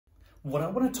What I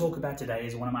want to talk about today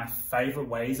is one of my favorite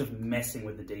ways of messing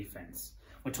with the defense.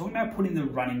 We're talking about putting the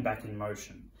running back in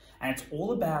motion. And it's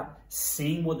all about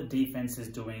seeing what the defense is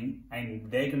doing,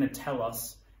 and they're going to tell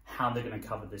us how they're going to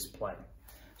cover this play.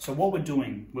 So what we're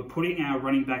doing, we're putting our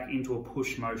running back into a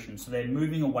push motion. So they're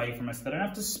moving away from us. They don't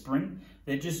have to sprint,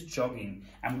 they're just jogging.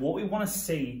 And what we want to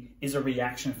see is a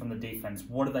reaction from the defense.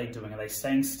 What are they doing? Are they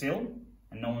staying still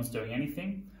and no one's doing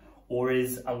anything? Or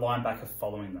is a linebacker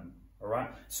following them? All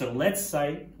right. So let's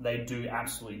say they do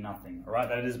absolutely nothing. All right.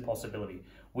 That is a possibility.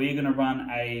 We're going to run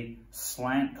a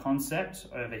slant concept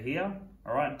over here.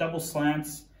 All right. Double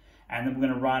slants. And then we're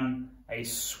going to run a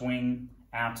swing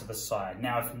out to the side.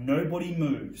 Now, if nobody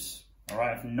moves, all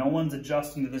right, if no one's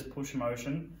adjusting to this push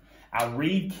motion, our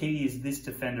read key is this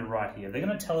defender right here. They're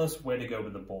going to tell us where to go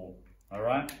with the ball. All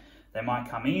right. They might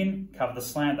come in, cover the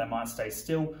slant. They might stay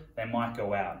still. They might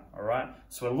go out. All right.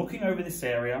 So we're looking over this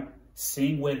area,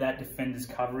 seeing where that defender's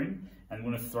covering, and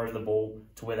we're going to throw the ball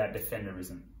to where that defender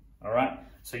isn't. All right.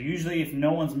 So usually if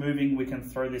no one's moving, we can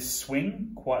throw this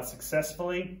swing quite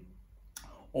successfully,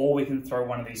 or we can throw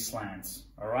one of these slants.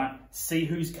 All right. See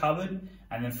who's covered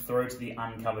and then throw to the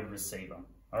uncovered receiver.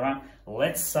 All right.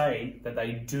 Let's say that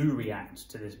they do react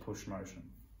to this push motion.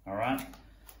 All right.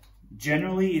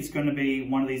 Generally, it's going to be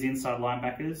one of these inside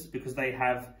linebackers because they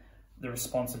have the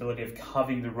responsibility of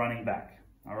covering the running back.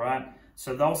 All right.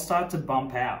 So they'll start to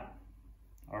bump out,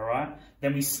 all right?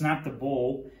 Then we snap the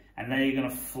ball, and they're going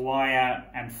to fly out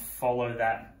and follow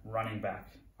that running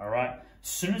back, all right? As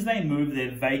soon as they move,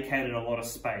 they've vacated a lot of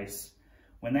space.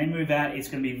 When they move out, it's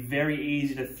going to be very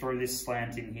easy to throw this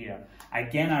slant in here.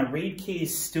 Again, our read key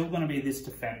is still going to be this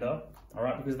defender, all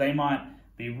right? Because they might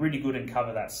be really good and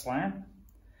cover that slant.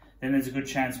 Then there's a good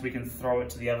chance we can throw it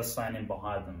to the other slant in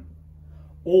behind them.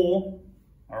 Or,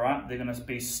 all right, they're going to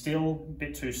be still a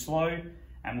bit too slow,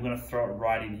 and we're going to throw it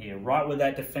right in here. Right where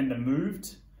that defender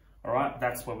moved, all right,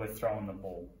 that's where we're throwing the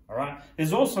ball, all right?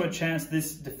 There's also a chance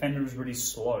this defender is really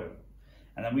slow,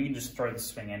 and then we can just throw the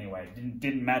swing anyway. It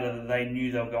didn't matter that they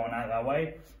knew they were going out that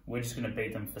way. We're just going to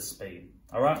beat them for speed,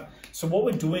 all right? So what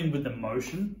we're doing with the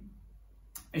motion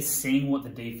is seeing what the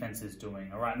defense is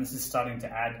doing, all right? And this is starting to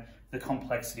add the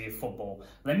complexity of football.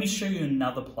 Let me show you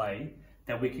another play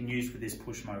that we can use with this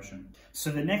push motion. So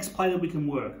the next play that we can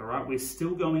work, all right, we're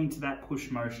still going to that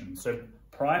push motion. So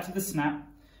prior to the snap,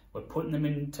 we're putting them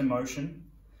into motion.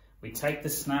 We take the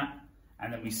snap,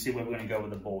 and then we see where we're going to go with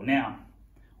the ball. Now,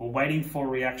 we're waiting for a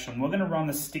reaction. We're going to run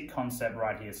the stick concept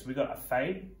right here. So we got a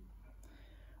fade,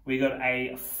 we got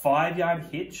a 5-yard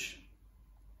hitch,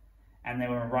 and then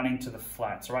we're running to the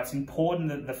flats. All right, it's important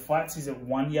that the flats is at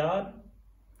 1 yard,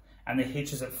 and the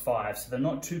hitch is at 5, so they're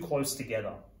not too close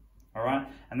together. All right,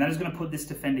 and that is going to put this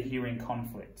defender here in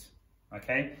conflict,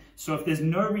 okay? So if there's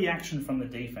no reaction from the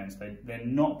defense, they're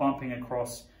not bumping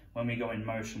across when we go in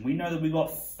motion. We know that we've got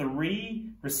 3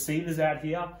 receivers out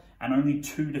here and only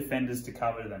 2 defenders to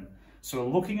cover them. So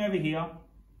we're looking over here,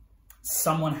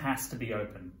 someone has to be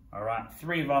open, all right?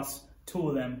 3 of us, 2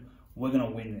 of them, we're going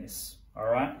to win this, all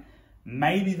right?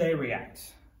 Maybe they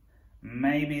react.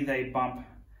 Maybe they bump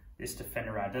this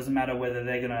defender out. Doesn't matter whether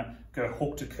they're gonna go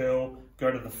hook to curl,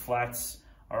 go to the flats,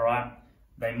 all right?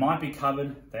 They might be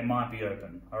covered, they might be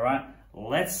open, all right?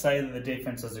 Let's say that the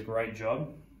defense does a great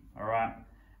job, all right?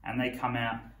 And they come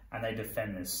out and they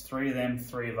defend this. 3 of them,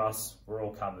 3 of us, we're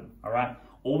all covered, all right?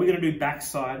 All we're gonna do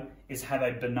backside is have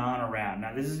a banana route.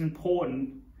 Now this is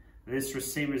important. This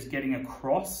receiver is getting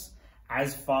across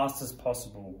as fast as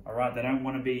possible, all right? They don't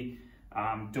wanna be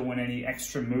doing any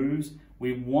extra moves.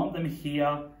 We want them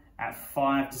here at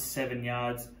 5 to 7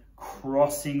 yards,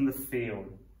 crossing the field,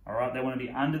 all right? They want to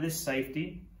be under this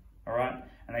safety, all right?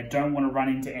 And they don't want to run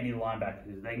into any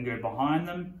linebackers. They can go behind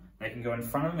them, they can go in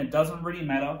front of them. It doesn't really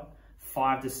matter,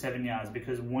 5 to 7 yards,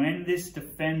 because when this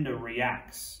defender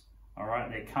reacts, all right,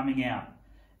 they're coming out.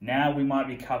 Now we might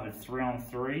be covered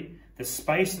 3-on-3. The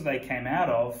space that they came out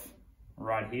of,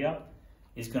 right here,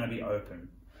 is going to be open.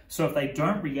 So if they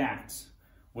don't react,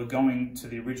 we're going to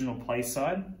the original play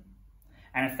side.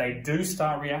 And if they do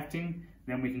start reacting,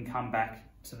 then we can come back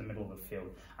to the middle of the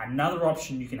field. Another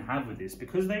option you can have with this,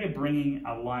 because they are bringing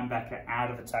a linebacker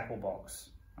out of the tackle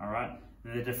box, all right?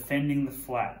 They're defending the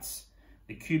flats.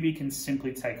 The QB can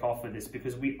simply take off with this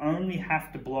because we only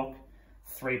have to block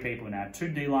 3 people now. 2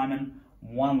 D linemen,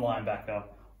 1 linebacker.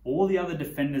 All the other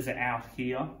defenders are out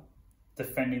here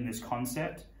defending this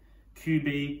concept.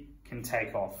 QB can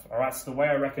take off, all right? So the way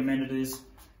I recommend it is,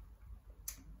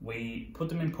 we put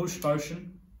them in push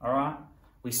motion, all right?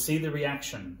 We see the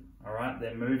reaction, all right?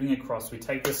 They're moving across. We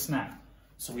take the snap.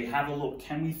 So we have a look.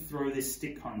 Can we throw this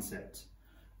stick concept?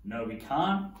 No, we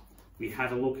can't. We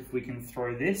have a look if we can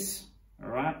throw this, all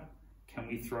right?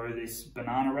 you throw this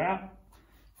banana route.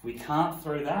 If we can't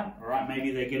throw that, all right,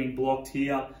 maybe they're getting blocked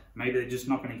here, maybe they're just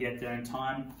not going to get there in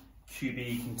time,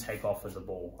 QB can take off with the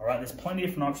ball. All right, there's plenty of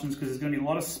different options because there's going to be a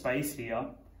lot of space here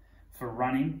for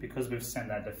running because we've sent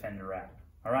that defender out.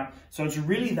 All right, so it's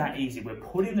really that easy. We're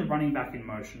putting the running back in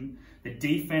motion. The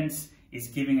defense is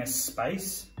giving us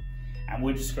space, and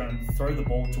we're just going to throw the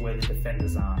ball to where the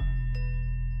defenders aren't.